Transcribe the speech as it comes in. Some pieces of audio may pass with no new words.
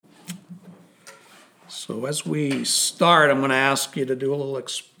So as we start, I'm going to ask you to do a little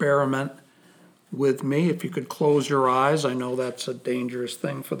experiment with me. If you could close your eyes. I know that's a dangerous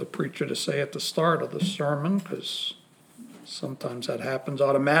thing for the preacher to say at the start of the sermon, because sometimes that happens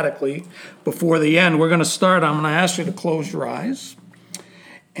automatically before the end. We're going to start. I'm going to ask you to close your eyes,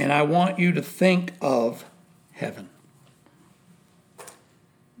 and I want you to think of heaven.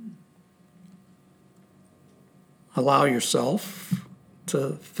 Allow yourself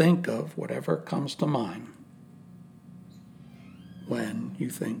to think of whatever comes to mind when you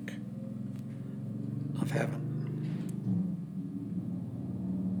think of heaven.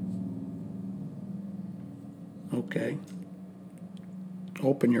 Okay.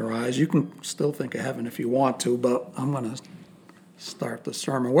 Open your eyes. You can still think of heaven if you want to, but I'm going to start the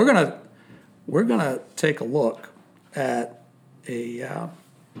sermon. We're going to take a look at a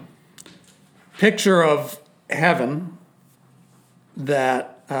picture of heaven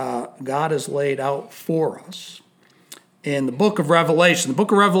that God has laid out for us in the book of Revelation. The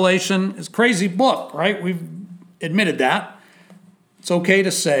book of Revelation is a crazy book, right? We've admitted that. It's okay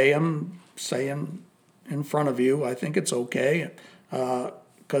to say. I'm saying in front of you, I think it's okay,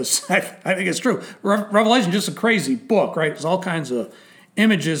 because I think it's true. Revelation is just a crazy book, right? There's all kinds of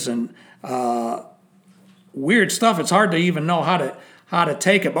images and weird stuff. It's hard to even know how to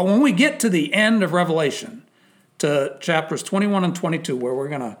take it. But when we get to the end of Revelation, to chapters 21 and 22, where we're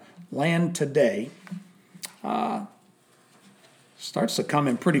going to land today, starts to come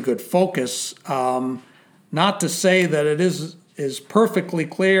in pretty good focus. Not to say that it is perfectly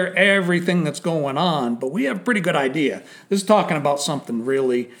clear everything that's going on, but we have a pretty good idea. This is talking about something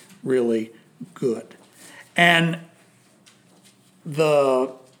really, really good. And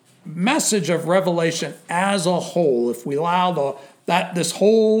the message of Revelation as a whole, if we allow this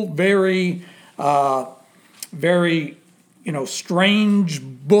whole very strange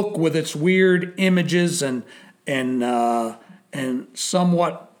book with its weird images and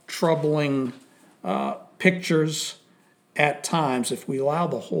somewhat troubling pictures at times, if we allow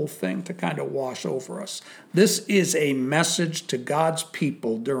the whole thing to kind of wash over us. This is a message to God's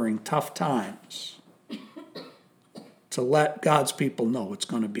people during tough times, to let God's people know it's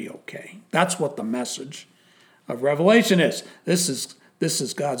going to be okay. That's what the message of Revelation is. This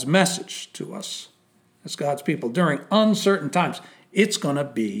is God's message to us as God's people during uncertain times. It's going to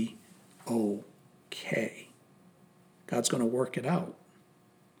be okay. God's going to work it out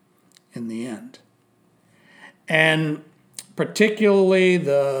in the end. And particularly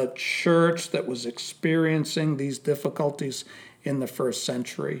the church that was experiencing these difficulties in the first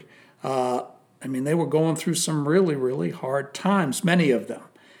century, they were going through some really, really hard times, many of them.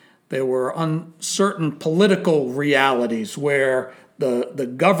 There were uncertain political realities where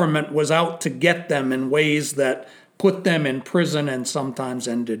the government was out to get them in ways that put them in prison and sometimes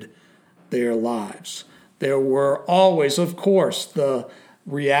ended their lives. There were always, of course, the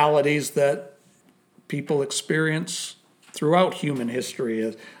realities that people experience throughout human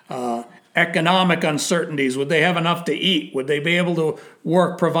history. Economic uncertainties. Would they have enough to eat? Would they be able to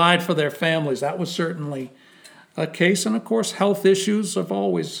work, provide for their families? That was certainly a case. And, of course, health issues have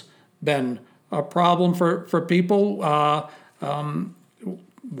always been a problem for people.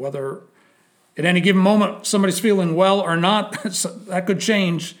 Whether at any given moment somebody's feeling well or not, that could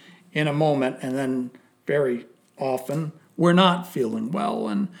change in a moment. And then very often we're not feeling well,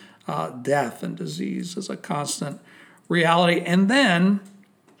 and death and disease is a constant reality. And then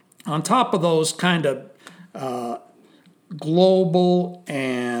on top of those kind of global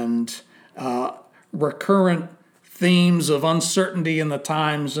and recurrent themes of uncertainty in the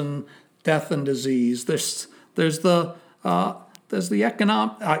times and death and disease, there's the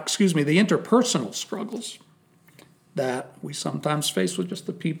interpersonal struggles that we sometimes face with just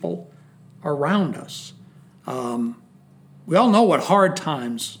the people around us. We all know what hard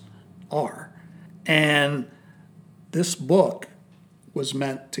times are, and this book was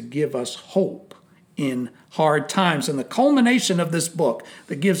meant to give us hope in hard times. And the culmination of this book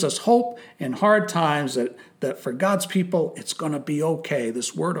that gives us hope in hard times, that for God's people, it's going to be okay,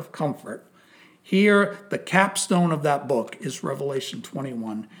 this word of comfort. Here, the capstone of that book is Revelation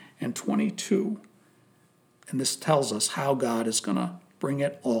 21 and 22. And this tells us how God is going to bring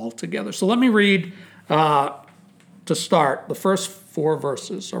it all together. So let me read, to start, the first 4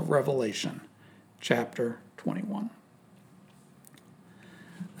 verses of Revelation, chapter 21.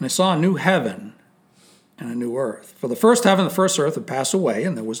 And I saw a new heaven and a new earth. For the first heaven and the first earth had passed away,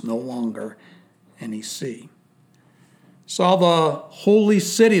 and there was no longer any sea. Saw the holy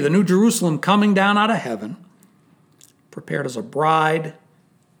city, the New Jerusalem, coming down out of heaven, prepared as a bride,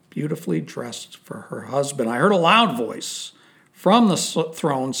 beautifully dressed for her husband. I heard a loud voice from the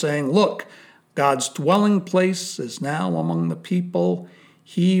throne saying, "Look, God's dwelling place is now among the people.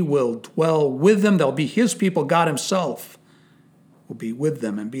 He will dwell with them. They'll be his people. God himself will be with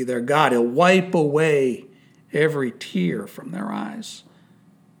them and be their God. He'll wipe away every tear from their eyes.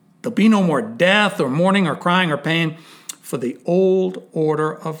 There'll be no more death or mourning or crying or pain, for the old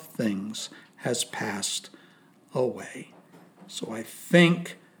order of things has passed away. So I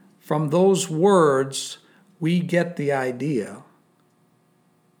think from those words, we get the idea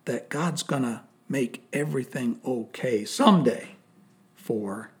that God's going to make everything okay someday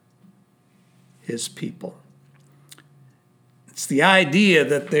for his people. It's the idea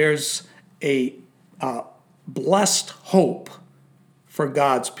that there's a blessed hope for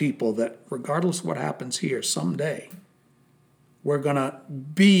God's people, that regardless of what happens here, someday we're going to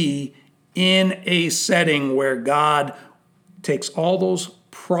be in a setting where God takes all those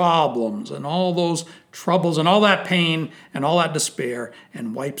problems and all those troubles and all that pain and all that despair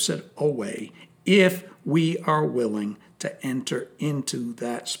and wipes it away if we are willing to enter into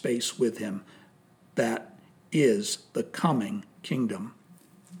that space with him. That is the coming kingdom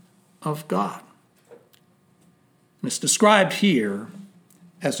of God. And it's described here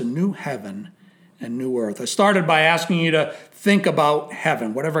as a new heaven and new earth. I started by asking you to think about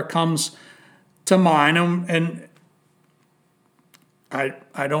heaven, whatever comes to mind. And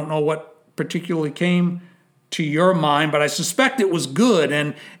I don't know what particularly came to your mind, but I suspect it was good.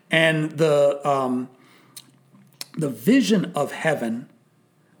 And the vision of heaven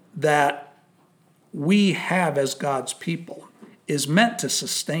that we have as God's people is meant to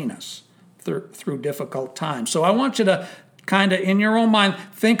sustain us through difficult times. So I want you to kind of, in your own mind,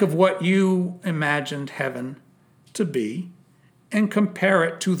 think of what you imagined heaven to be and compare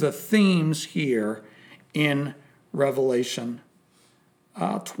it to the themes here in Revelation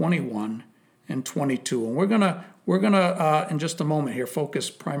 21 and 22. And we're gonna in just a moment here focus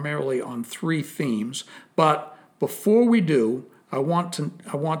primarily on three themes. But before we do, I want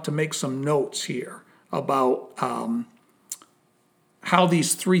to make some notes here about how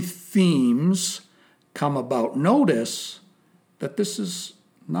these three themes come about. Notice that this is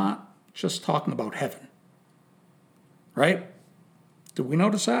not just talking about heaven, right? Did we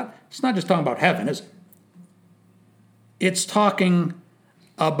notice that? It's not just talking about heaven, is it? It's talking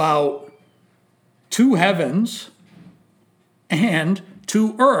about two heavens and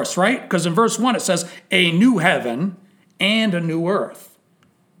two earths, right? Because in verse 1 it says, a new heaven and a new earth.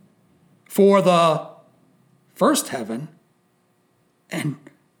 For the first heaven and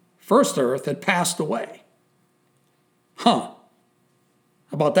first earth had passed away. How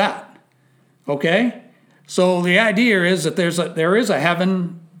about that? Okay? So the idea is that there is a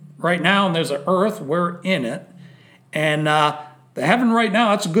heaven right now and there's an earth. We're in it. And the heaven right now,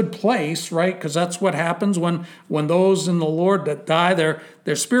 that's a good place, right? Because that's what happens when those in the Lord that die,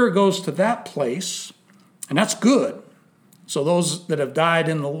 their spirit goes to that place. And that's good. So those that have died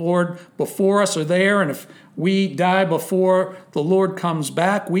in the Lord before us are there. And if we die before the Lord comes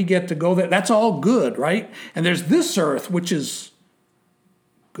back, we get to go there. That's all good, right? And there's this earth, which is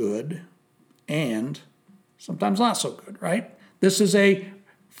good and sometimes not so good, right? This is a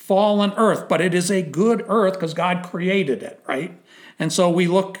fallen earth, but it is a good earth because God created it, right? And so we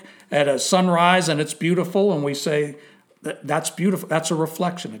look at a sunrise and it's beautiful and we say, that's beautiful. That's a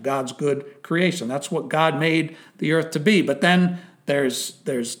reflection of God's good creation. That's what God made the earth to be. But then there's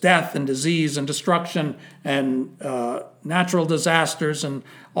death and disease and destruction and natural disasters and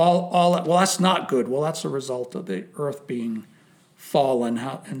all that. Well, that's not good. Well, that's a result of the earth being fallen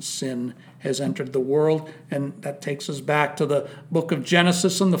and sin has entered the world. And that takes us back to the book of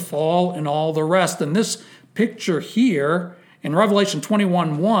Genesis and the fall and all the rest. And this picture here in Revelation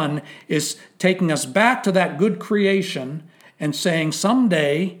 21:1 is taking us back to that good creation and saying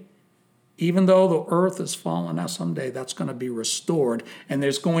someday, even though the earth is fallen, now someday that's going to be restored. And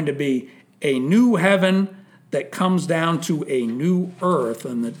there's going to be a new heaven that comes down to a new earth,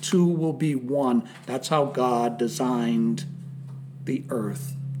 and the two will be one. That's how God designed the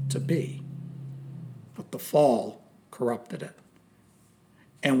earth to be. But the fall corrupted it.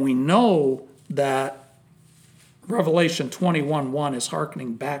 And we know that Revelation 21:1 is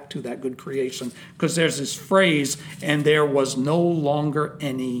hearkening back to that good creation because there's this phrase, and there was no longer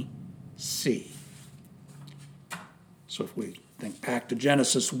any sea. So if we think back to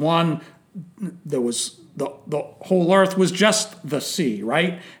Genesis 1, there was the whole earth was just the sea,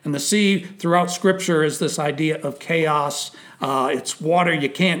 right? And the sea throughout Scripture is this idea of chaos. It's water you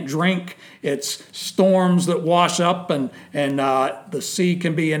can't drink. It's storms that wash up, and the sea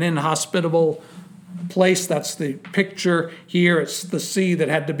can be an inhospitable place. That's the picture here. It's the sea that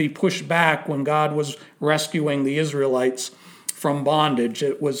had to be pushed back when God was rescuing the Israelites from bondage.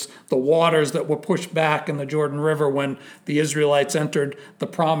 It was the waters that were pushed back in the Jordan River when the Israelites entered the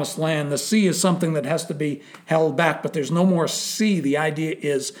promised land. The sea is something that has to be held back, but there's no more sea. The idea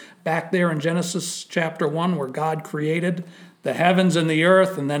is back there in Genesis chapter 1 where God created the heavens and the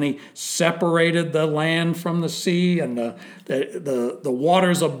earth, and then he separated the land from the sea and the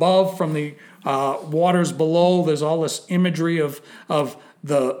waters above from the waters below. There's all this imagery of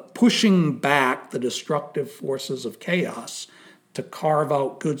the pushing back the destructive forces of chaos to carve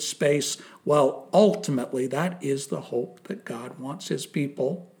out good space. Well, ultimately, that is the hope that God wants his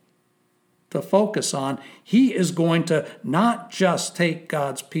people to focus on. He is going to not just take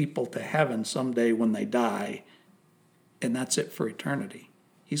God's people to heaven someday when they die, and that's it for eternity.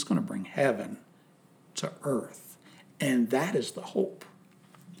 He's going to bring heaven to earth. And that is the hope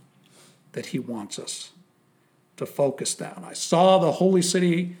that he wants us to focus down. I saw the holy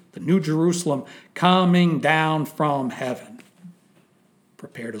city, the New Jerusalem, coming down from heaven,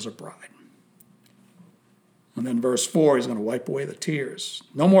 prepared as a bride. And then verse 4, he's going to wipe away the tears.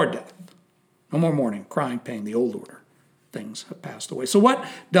 No more death, no more mourning, crying, pain, the old order. Things have passed away. So what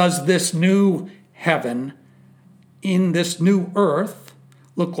does this new heaven in this new earth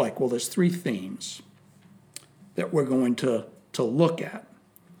look like? Well, there's three themes that we're going to look at.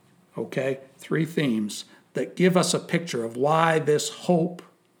 Okay? Three themes that give us a picture of why this hope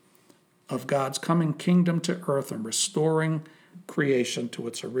of God's coming kingdom to earth and restoring creation to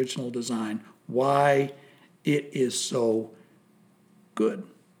its original design, why it is so good.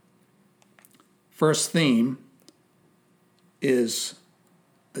 First theme is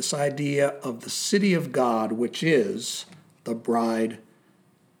this idea of the city of God, which is the bride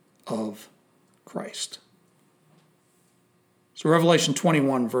of Christ. So Revelation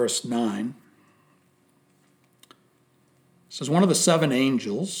 21, verse 9 says, one of the seven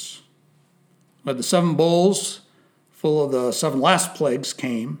angels, when the seven bowls full of the seven last plagues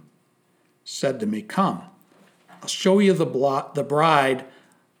came, said to me, come, I'll show you the bride,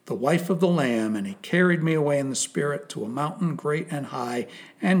 the wife of the Lamb. And he carried me away in the Spirit to a mountain great and high,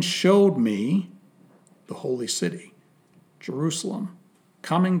 and showed me the holy city, Jerusalem,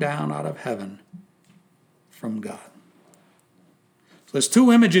 coming down out of heaven from God. So there's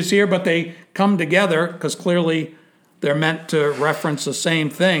two images here, but they come together because clearly they're meant to reference the same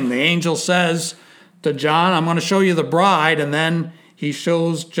thing. The angel says to John, I'm going to show you the bride, and then he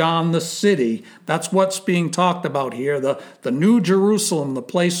shows John the city. That's what's being talked about here. The New Jerusalem, the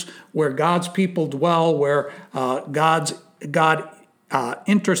place where God's people dwell, where God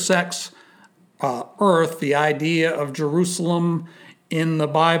intersects earth. The idea of Jerusalem in the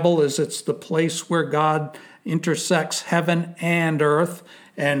Bible is it's the place where God intersects heaven and earth,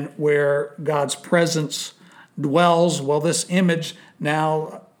 and where God's presence dwells. Well, this image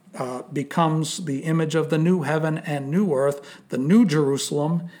now becomes the image of the new heaven and new earth. The New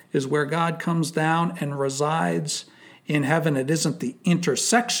Jerusalem is where God comes down and resides in heaven. It isn't the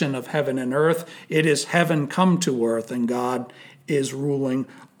intersection of heaven and earth. It is heaven come to earth, and God is ruling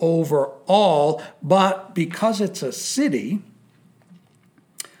over all. But because it's a city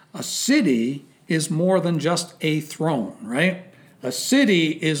is more than just a throne, right? A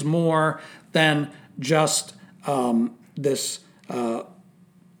city is more than just this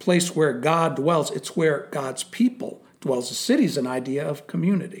place where God dwells. It's where God's people dwells. A city is an idea of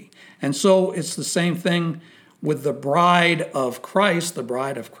community. And so it's the same thing with the bride of Christ. The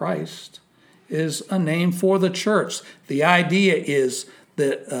bride of Christ is a name for the church. The idea is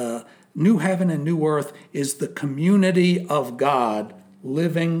that new heaven and new earth is the community of God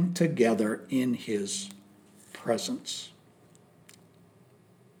living together in his presence.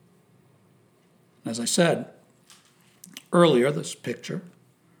 As I said earlier, this picture,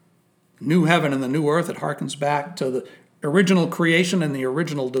 new heaven and the new earth, it harkens back to the original creation and the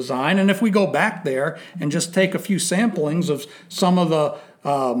original design. And if we go back there and just take a few samplings of some of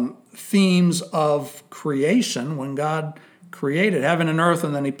the themes of creation, when God created heaven and earth,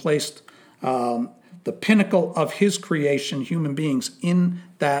 and then he placed the pinnacle of his creation, human beings, in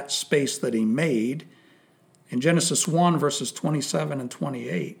that space that he made. In Genesis 1, verses 27 and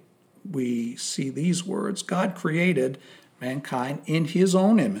 28, we see these words: God created mankind in his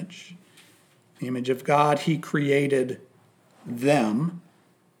own image. The image of God, he created them,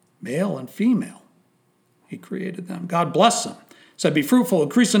 male and female. He created them. God blessed them. Said, be fruitful,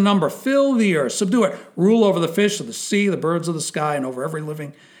 increase in number, fill the earth, subdue it, rule over the fish of the sea, the birds of the sky, and over every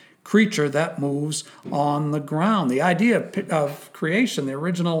living creature that moves on the ground. The idea of creation, the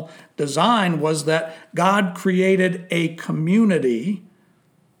original design, was that God created a community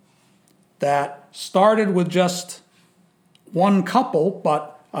that started with just one couple,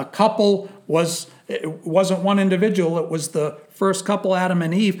 but a couple was It wasn't one individual, it was the first couple, Adam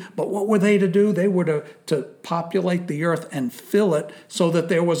and Eve. But what were they to do? They were to populate the earth and fill it so that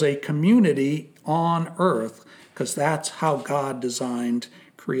there was a community on earth, because that's how God designed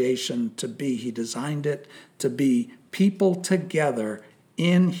creation to be. He designed it to be people together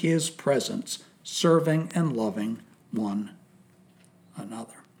in his presence, serving and loving one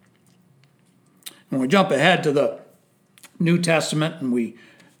another. When we jump ahead to the New Testament and we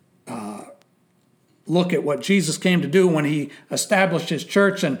look at what Jesus came to do when he established his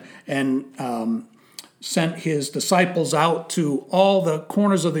church and sent his disciples out to all the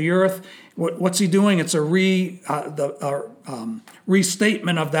corners of the earth, what's he doing? It's a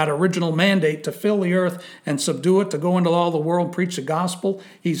restatement of that original mandate to fill the earth and subdue it, to go into all the world and preach the gospel.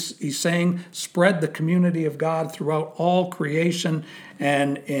 He's saying, spread the community of God throughout all creation.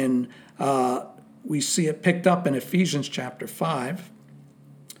 And we see it picked up in Ephesians chapter 5.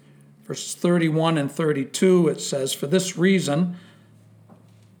 Verses 31 and 32, it says, "For this reason,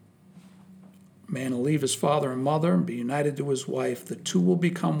 man will leave his father and mother and be united to his wife. The two will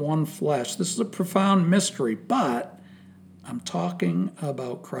become one flesh." This is a profound mystery, but I'm talking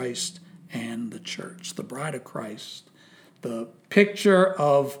about Christ and the church, the bride of Christ. The picture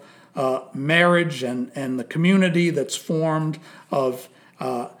of marriage and the community that's formed of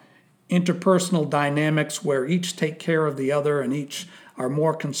interpersonal dynamics where each take care of the other and each are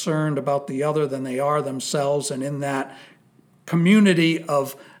more concerned about the other than they are themselves. And in that community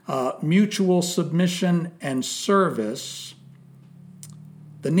of mutual submission and service,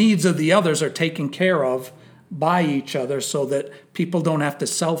 the needs of the others are taken care of by each other so that people don't have to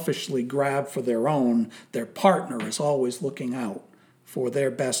selfishly grab for their own. Their partner is always looking out for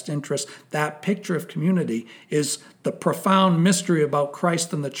their best interest. That picture of community is the profound mystery about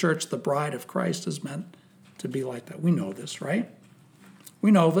Christ and the church. The bride of Christ is meant to be like that. We know this, right? We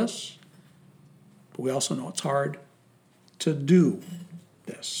know this, but we also know it's hard to do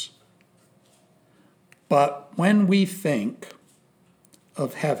this. But when we think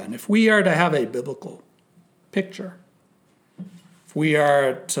of heaven, if we are to have a biblical picture, if we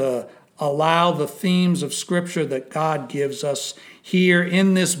are to allow the themes of Scripture that God gives us here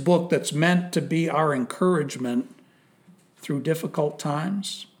in this book that's meant to be our encouragement through difficult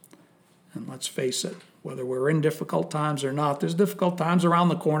times, and let's face it, whether we're in difficult times or not, there's difficult times around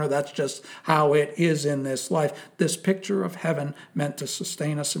the corner. That's just how it is in this life. This picture of heaven meant to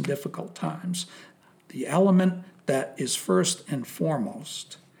sustain us in difficult times. The element that is first and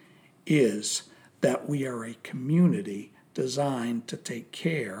foremost is that we are a community designed to take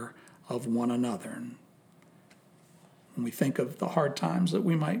care of one another. And when we think of the hard times that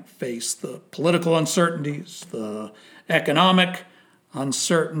we might face, the political uncertainties, the economic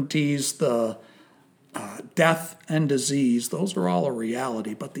uncertainties, the death and disease, those are all a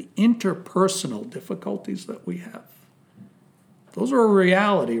reality. But the interpersonal difficulties that we have, those are a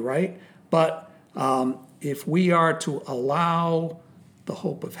reality, right? But if we are to allow the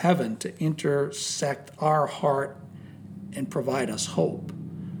hope of heaven to intersect our heart and provide us hope,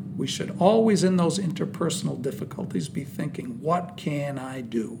 we should always, in those interpersonal difficulties, be thinking, what can I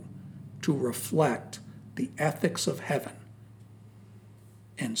do to reflect the ethics of heaven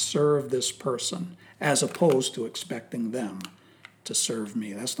and serve this person, as opposed to expecting them to serve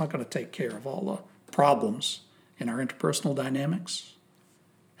me? That's not going to take care of all the problems in our interpersonal dynamics.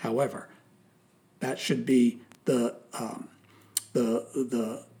 However, that should be the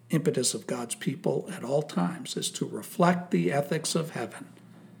impetus of God's people at all times, is to reflect the ethics of heaven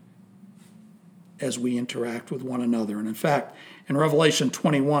as we interact with one another. And in fact, in Revelation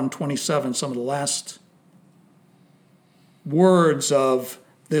 21:27, some of the last words of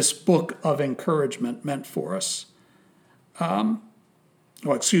this book of encouragement meant for us. Toward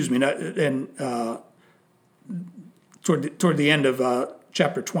the end of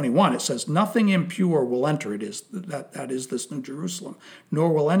chapter 21, it says, "Nothing impure will enter," that is this New Jerusalem,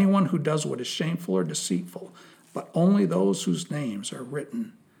 "nor will anyone who does what is shameful or deceitful, but only those whose names are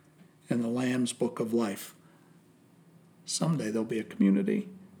written in the Lamb's book of life." Someday there'll be a community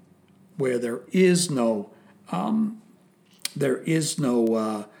where there is no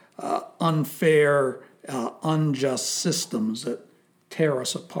unfair, unjust systems that tear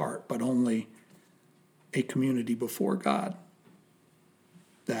us apart, but only a community before God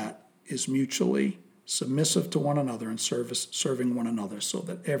that is mutually submissive to one another and serving one another, so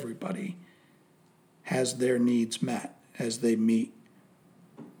that everybody has their needs met as they meet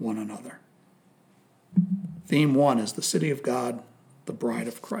one another. Theme 1 is the city of God, the bride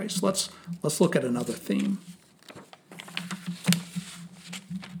of Christ. Let's look at another theme.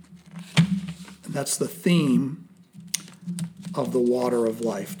 That's the theme of the water of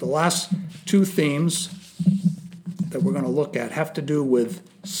life. The last two themes that we're going to look at have to do with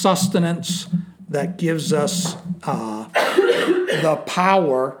sustenance that gives us the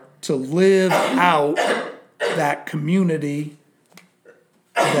power to live out that community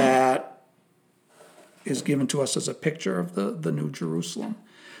that is given to us as a picture of the New Jerusalem.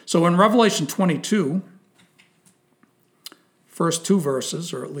 So in Revelation 22, first two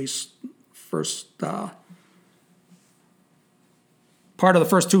verses, or at least first part of the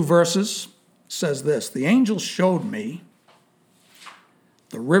first two verses says this: "The angel showed me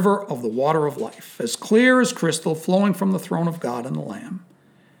the river of the water of life, as clear as crystal, flowing from the throne of God and the Lamb,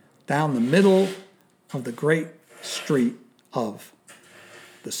 down the middle of the great street of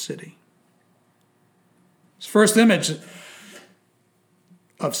the city." This first image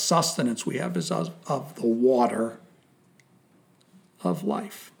of sustenance we have is of the water of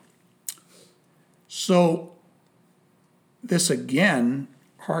life. So this again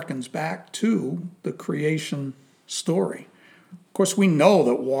harkens back to the creation story. Of course, we know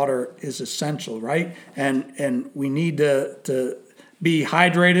that water is essential, right? And we need to be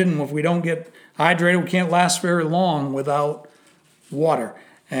hydrated, and if we don't get hydrated, we can't last very long without water.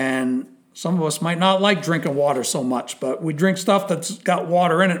 And some of us might not like drinking water so much, but we drink stuff that's got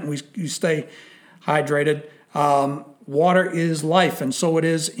water in it, and we stay hydrated. Water is life, and so it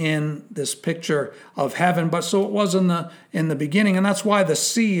is in this picture of heaven, but so it was in the beginning. And that's why the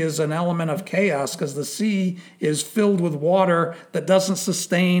sea is an element of chaos, because the sea is filled with water that doesn't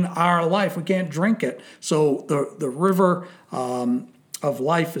sustain our life. We can't drink it. So the river of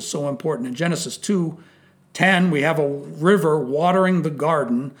life is so important. In Genesis 2:10, we have a river watering the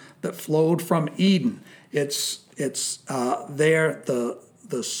garden that flowed from Eden. It's there,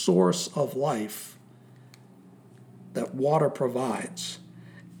 the source of life that water provides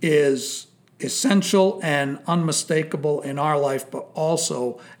is essential and unmistakable in our life, but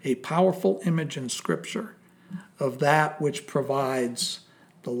also a powerful image in Scripture of that which provides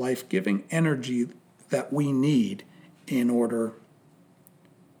the life-giving energy that we need in order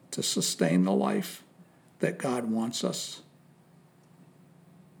to sustain the life that God wants us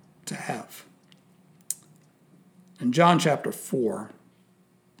to have. In John chapter 4,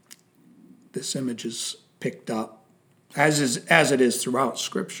 this image is picked up, as it is throughout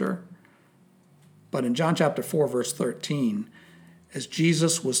Scripture. But in John chapter 4, verse 13, as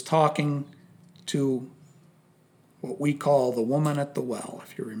Jesus was talking to what we call the woman at the well,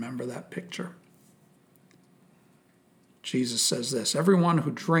 if you remember that picture, Jesus says this: "Everyone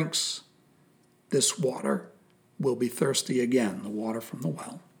who drinks this water will be thirsty again," the water from the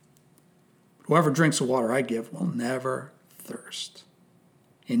well. "Whoever drinks the water I give will never thirst.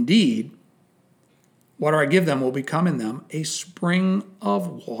 Indeed, water I give them will become in them a spring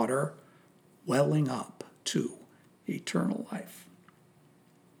of water welling up to eternal life."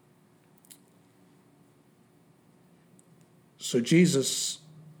 So Jesus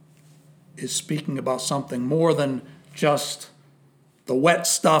is speaking about something more than just the wet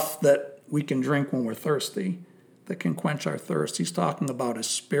stuff that we can drink when we're thirsty, that can quench our thirst. He's talking about a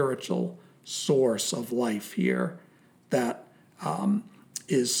spiritual source of life here that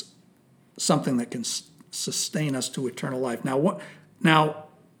is something that can sustain us to eternal life. Now,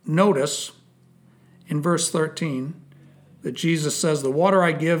 notice in verse 13 that Jesus says, "The water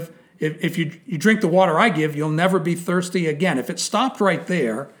I give, if you drink the water I give, you'll never be thirsty again." If it stopped right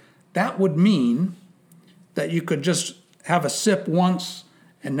there, that would mean that you could just have a sip once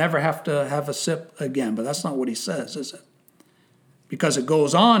and never have to have a sip again. But that's not what he says, is it? Because it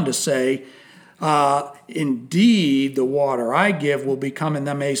goes on to say, "Indeed, the water I give will become in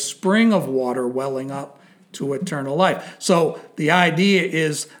them a spring of water welling up to eternal life." So the idea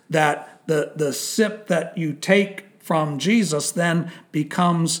is that the sip that you take from Jesus then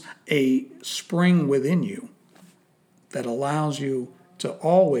becomes a spring within you that allows you to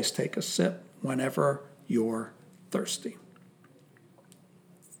always take a sip whenever you're thirsty.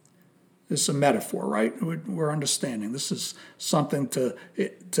 This is a metaphor, right? We're understanding. This is something to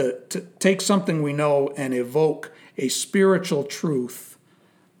take something we know and evoke a spiritual truth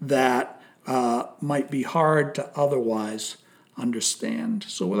that might be hard to otherwise understand.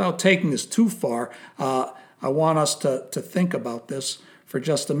 So without taking this too far, I want us to think about this for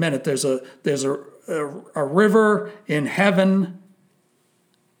just a minute. There's a river in heaven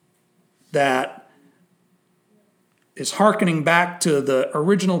that is hearkening back to the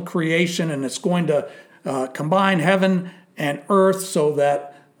original creation, and it's going to combine heaven and earth so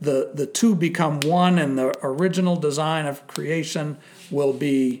that the two become one, and the original design of creation will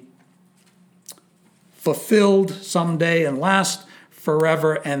be fulfilled someday and last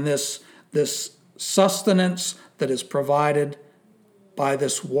forever. And this sustenance that is provided by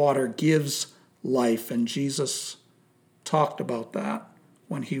this water gives life. And Jesus talked about that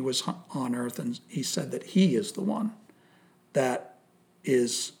when he was on earth, and he said that he is the one that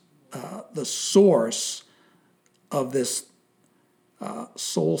is the source of this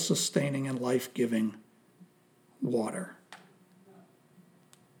soul-sustaining and life-giving water.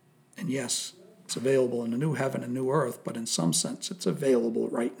 And yes, it's available in a new heaven and new earth, but in some sense it's available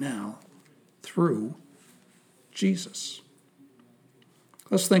right now through Jesus.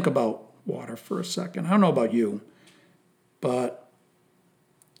 Let's think about water for a second. I don't know about you, but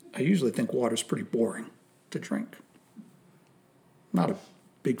I usually think water's pretty boring to drink. Not a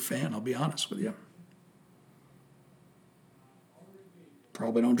big fan, I'll be honest with you.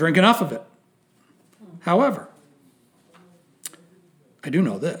 Probably don't drink enough of it. However, I do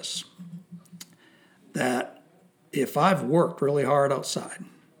know this, that if I've worked really hard outside,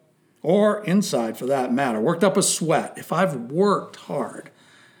 or inside for that matter, worked up a sweat, if I've worked hard,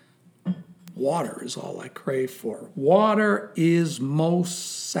 water is all I crave for. Water is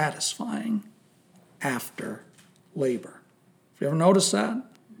most satisfying after labor. Have you ever noticed that?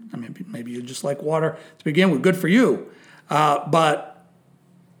 I mean, maybe you just like water to begin with. Good for you. But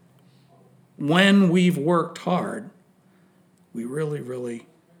when we've worked hard, we really, really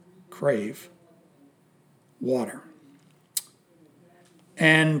crave water.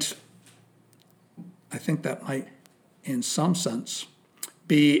 And I think that might, in some sense,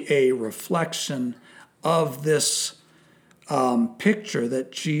 be a reflection of this picture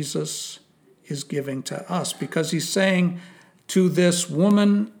that Jesus is giving to us, because he's saying to this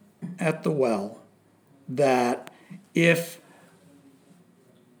woman at the well that if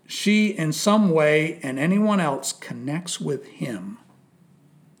she in some way and anyone else connects with him,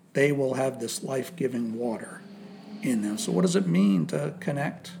 they will have this life-giving water in them. So what does it mean to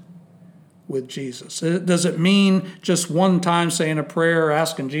connect with Jesus? Does it mean just one time saying a prayer,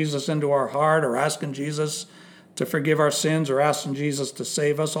 asking Jesus into our heart, or asking Jesus to forgive our sins, or asking Jesus to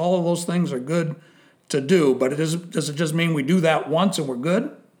save us? All of those things are good to do, but does it just mean we do that once and we're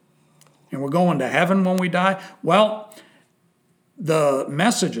good? And we're going to heaven when we die? Well, the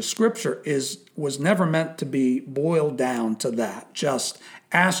message of Scripture was never meant to be boiled down to that. Just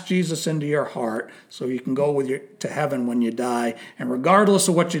ask Jesus into your heart so you can go to heaven when you die. And regardless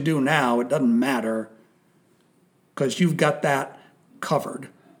of what you do now, it doesn't matter, because you've got that covered.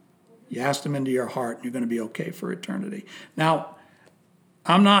 You asked him into your heart and you're going to be okay for eternity. Now,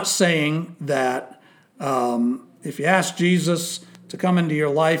 I'm not saying that if you ask Jesus to come into your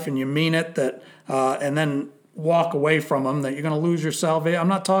life and you mean it, that and then walk away from him, that you're going to lose your salvation. I'm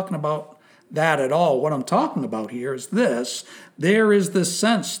not talking about that at all. What I'm talking about here is this. There is this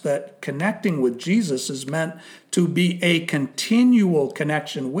sense that connecting with Jesus is meant to be a continual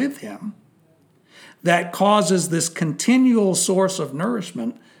connection with him that causes this continual source of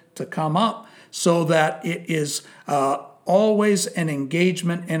nourishment to come up, so that it is always an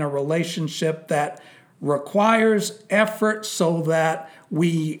engagement in a relationship that requires effort, so that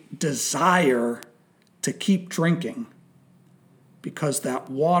we desire to keep drinking, because that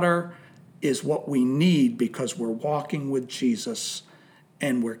water is what we need, because we're walking with Jesus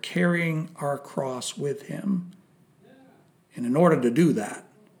and we're carrying our cross with him. And in order to do that,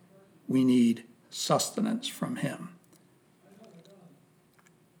 we need sustenance from him.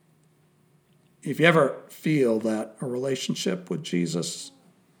 If you ever feel that a relationship with Jesus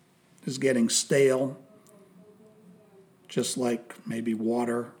is getting stale, just like maybe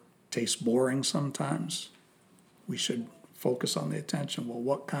water tastes boring sometimes, we should focus on the attention. Well,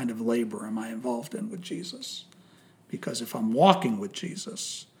 what kind of labor am I involved in with Jesus? Because if I'm walking with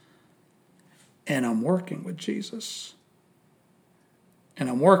Jesus and I'm working with Jesus and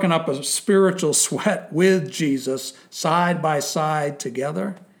I'm working up a spiritual sweat with Jesus side by side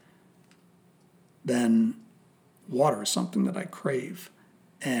together, then water is something that I crave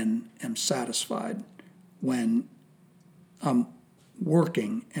and am satisfied when I'm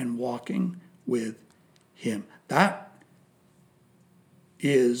working and walking with him. That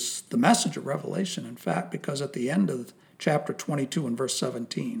is the message of Revelation, in fact, because at the end of chapter 22 and verse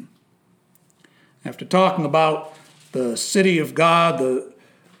 17, after talking about the city of God,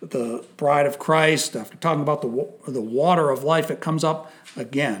 the bride of Christ, after talking about the water of life, it comes up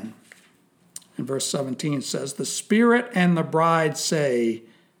again. In verse 17 says, "The Spirit and the bride say,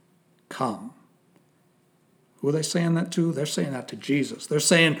 'Come.'" Who are they saying that to? They're saying that to Jesus. They're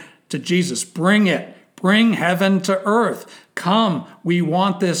saying to Jesus, "Bring it. Bring heaven to earth. Come, we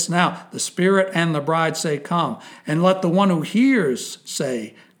want this now." The Spirit and the bride say, "Come." And let the one who hears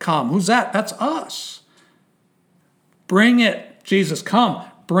say, "Come." Who's that? That's us. Bring it, Jesus, come.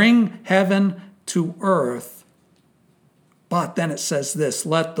 Bring heaven to earth But then it says this,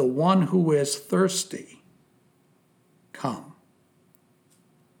 let the one who is thirsty come.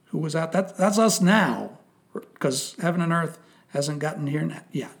 Who was that? That's us now, because heaven and earth hasn't gotten here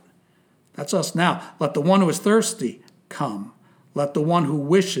yet. That's us now. Let the one who is thirsty come. Let the one who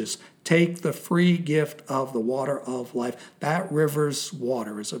wishes take the free gift of the water of life. That river's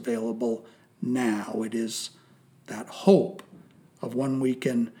water is available now. It is that hope of when we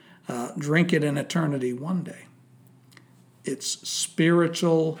can drink it in eternity one day. It's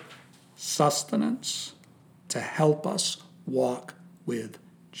spiritual sustenance to help us walk with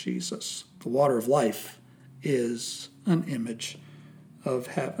Jesus. The water of life is an image of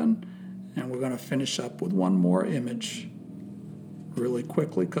heaven. And we're going to finish up with one more image really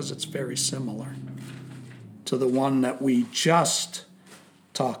quickly because it's very similar to the one that we just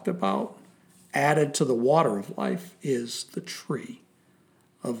talked about. Added to the water of life is the tree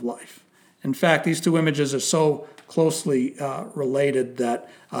of life. In fact, these two images are so closely related that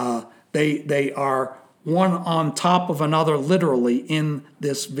they are one on top of another literally in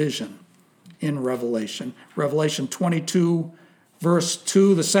this vision in Revelation. Revelation 22, verse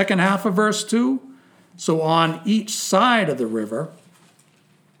 2, the second half of verse 2. So on each side of the river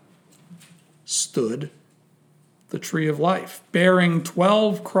stood the tree of life, bearing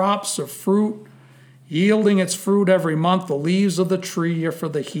 12 crops of fruit, yielding its fruit every month. The leaves of the tree are for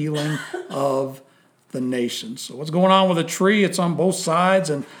the healing of the nations. So what's going on with the tree? It's on both sides,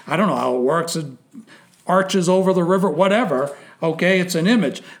 and I don't know how it works. It arches over the river, whatever. Okay, it's an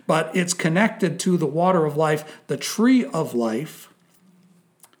image, but it's connected to the water of life. The tree of life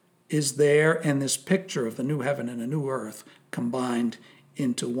is there in this picture of the new heaven and a new earth combined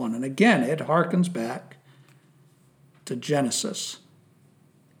into one. And again, it harkens back to Genesis.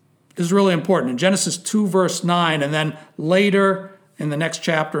 This is really important. In Genesis 2, verse 9, and then later in the next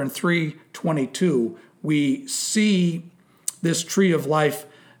chapter in 3:22, we see this tree of life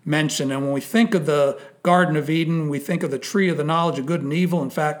mentioned. And when we think of the Garden of Eden, we think of the tree of the knowledge of good and evil. In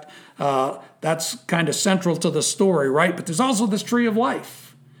fact, that's kind of central to the story, right? But there's also this tree of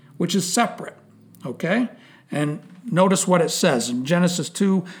life, which is separate, okay? And notice what it says in Genesis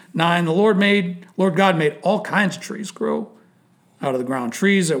 2:9, the Lord God made all kinds of trees grow out of the ground,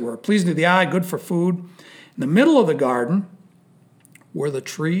 trees that were pleasing to the eye, good for food. In the middle of the garden were the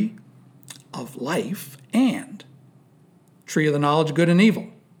tree of life and tree of the knowledge of good and evil.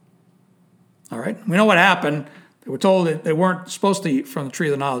 All right, we know what happened. They were told that they weren't supposed to eat from the tree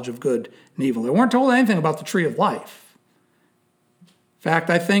of the knowledge of good and evil. They weren't told anything about the tree of life. In fact,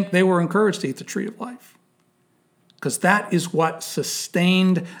 I think they were encouraged to eat the tree of life because that is what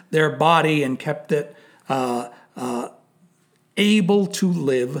sustained their body and kept it able to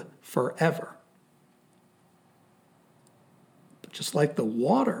live forever. But just like the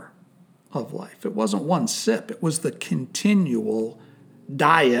water of life, it wasn't one sip. It was the continual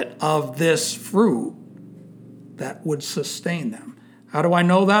diet of this fruit that would sustain them. How do I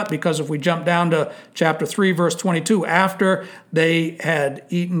know that? Because if we jump down to chapter 3, verse 22, after they had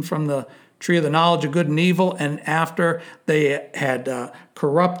eaten from the tree of the knowledge of good and evil, and after they had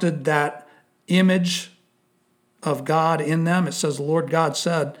corrupted that image of God in them, it says, the Lord God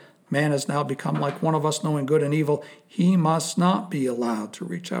said, man has now become like one of us, knowing good and evil. He must not be allowed to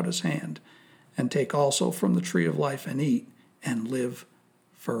reach out his hand and take also from the tree of life and eat and live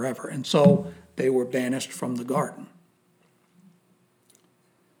forever. And so they were banished from the garden.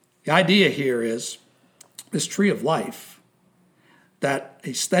 The idea here is this tree of life, that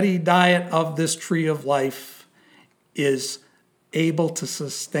a steady diet of this tree of life is able to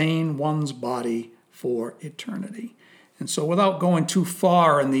sustain one's body for eternity. And so without going too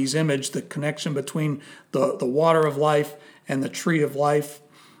far in these images, the connection between the water of life and the tree of life,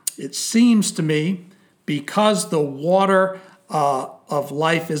 it seems to me, because the water of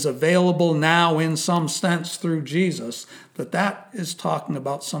life is available now in some sense through Jesus, that is talking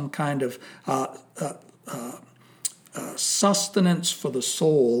about some kind of sustenance for the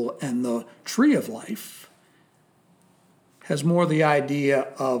soul, and the tree of life has more the idea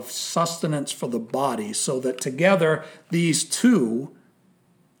of sustenance for the body, so that together these two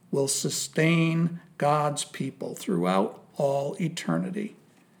will sustain God's people throughout all eternity.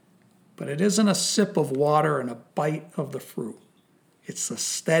 But it isn't a sip of water and a bite of the fruit. It's a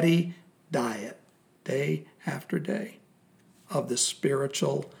steady diet, day after day, of the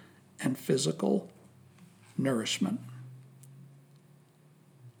spiritual and physical nourishment.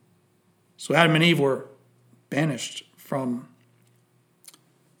 So Adam and Eve were banished from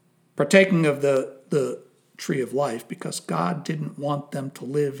partaking of the tree of life because God didn't want them to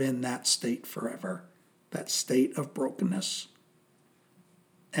live in that state forever, that state of brokenness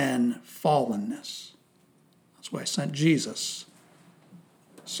and fallenness. That's why I sent Jesus,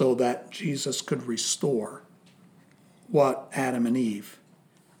 so that Jesus could restore what Adam and Eve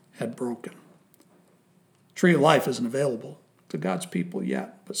had broken. Tree of life isn't available to God's people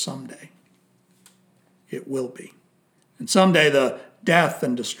yet, but someday it will be. And someday the death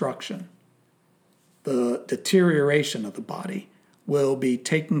and destruction, the deterioration of the body will be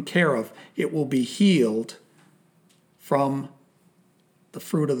taken care of. It will be healed from the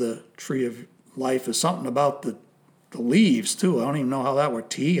fruit of the tree of life. Is something about the leaves, too. I don't even know how that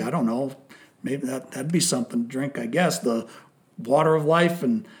works. Tea, I don't know. Maybe that'd be something to drink, I guess. The water of life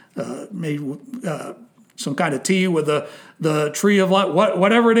and maybe some kind of tea with the tree of life,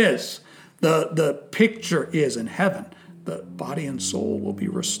 whatever it is. The picture is in heaven. The body and soul will be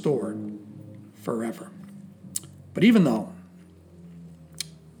restored forever. But even though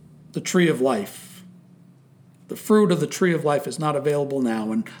the tree of life, the fruit of the tree of life is not available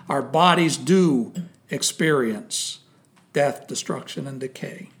now, and our bodies do experience death, destruction, and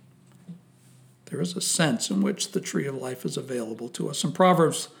decay, there is a sense in which the tree of life is available to us. In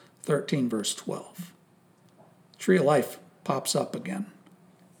Proverbs 13, verse 12, the tree of life pops up again.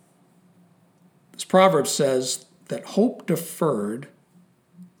 This proverb says that hope deferred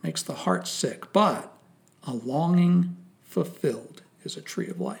makes the heart sick, but a longing fulfilled is a tree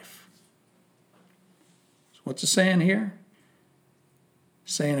of life. So what's it saying here?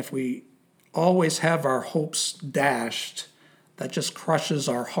 Saying if we always have our hopes dashed, that just crushes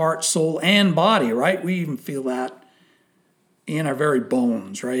our heart, soul, and body, right? We even feel that in our very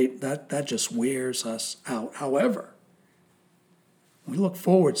bones, right? That just wears us out. However, we look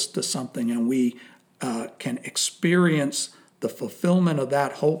forward to something and we can experience the fulfillment of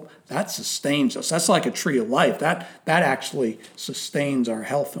that hope. That sustains us. That's like a tree of life. That actually sustains our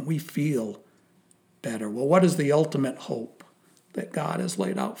health and we feel better. Well, what is the ultimate hope that God has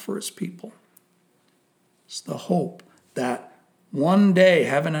laid out for his people? It's the hope that one day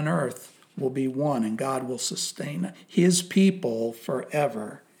heaven and earth will be one and God will sustain his people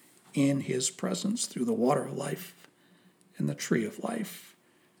forever in his presence through the water of life and the tree of life,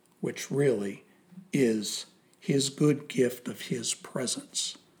 which really is his good gift of his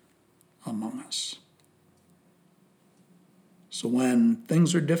presence among us. So when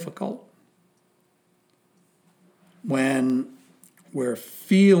things are difficult, when we're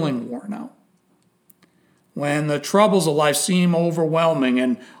feeling worn out, when the troubles of life seem overwhelming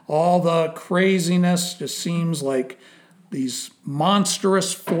and all the craziness just seems like these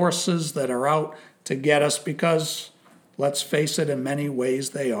monstrous forces that are out to get us, because, let's face it, in many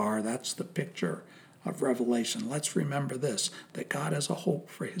ways they are. That's the picture of Revelation. Let's remember this, that God has a hope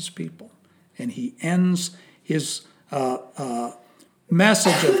for his people. And he ends his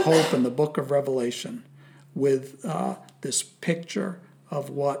message of hope in the book of Revelation with this picture of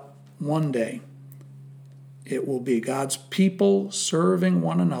what one day it will be God's people serving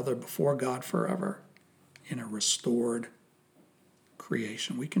one another before God forever in a restored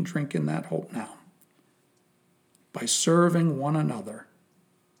creation. We can drink in that hope now by serving one another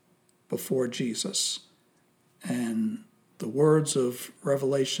before Jesus. And the words of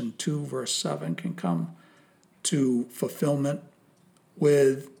Revelation 2, verse 7 can come to fulfillment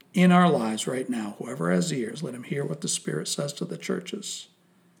in our lives right now. Whoever has ears, let him hear what the Spirit says to the churches.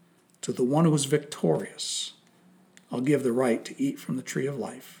 To the one who is victorious, I'll give the right to eat from the tree of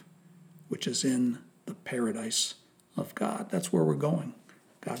life, which is in the paradise of God. That's where we're going,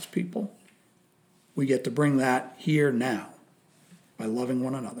 God's people. We get to bring that here now by loving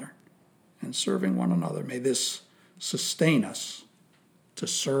one another and serving one another. May this sustain us to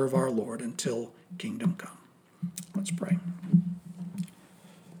serve our Lord until kingdom come. Let's pray.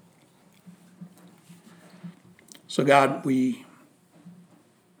 So God, we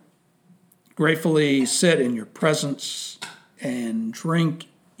gratefully sit in your presence and drink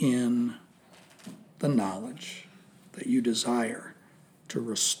in the knowledge that you desire to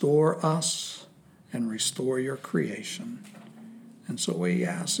restore us and restore your creation. And so we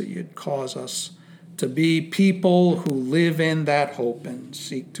ask that you'd cause us to be people who live in that hope and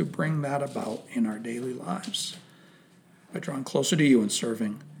seek to bring that about in our daily lives by drawing closer to you and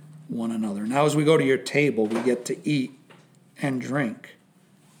serving one another. Now as we go to your table, we get to eat and drink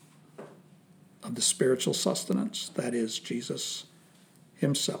of the spiritual sustenance that is Jesus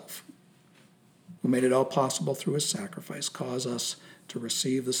himself, who made it all possible through his sacrifice. Cause us to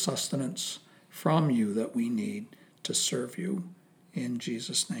receive the sustenance from you that we need to serve you. In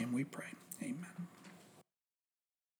Jesus' name we pray. Amen.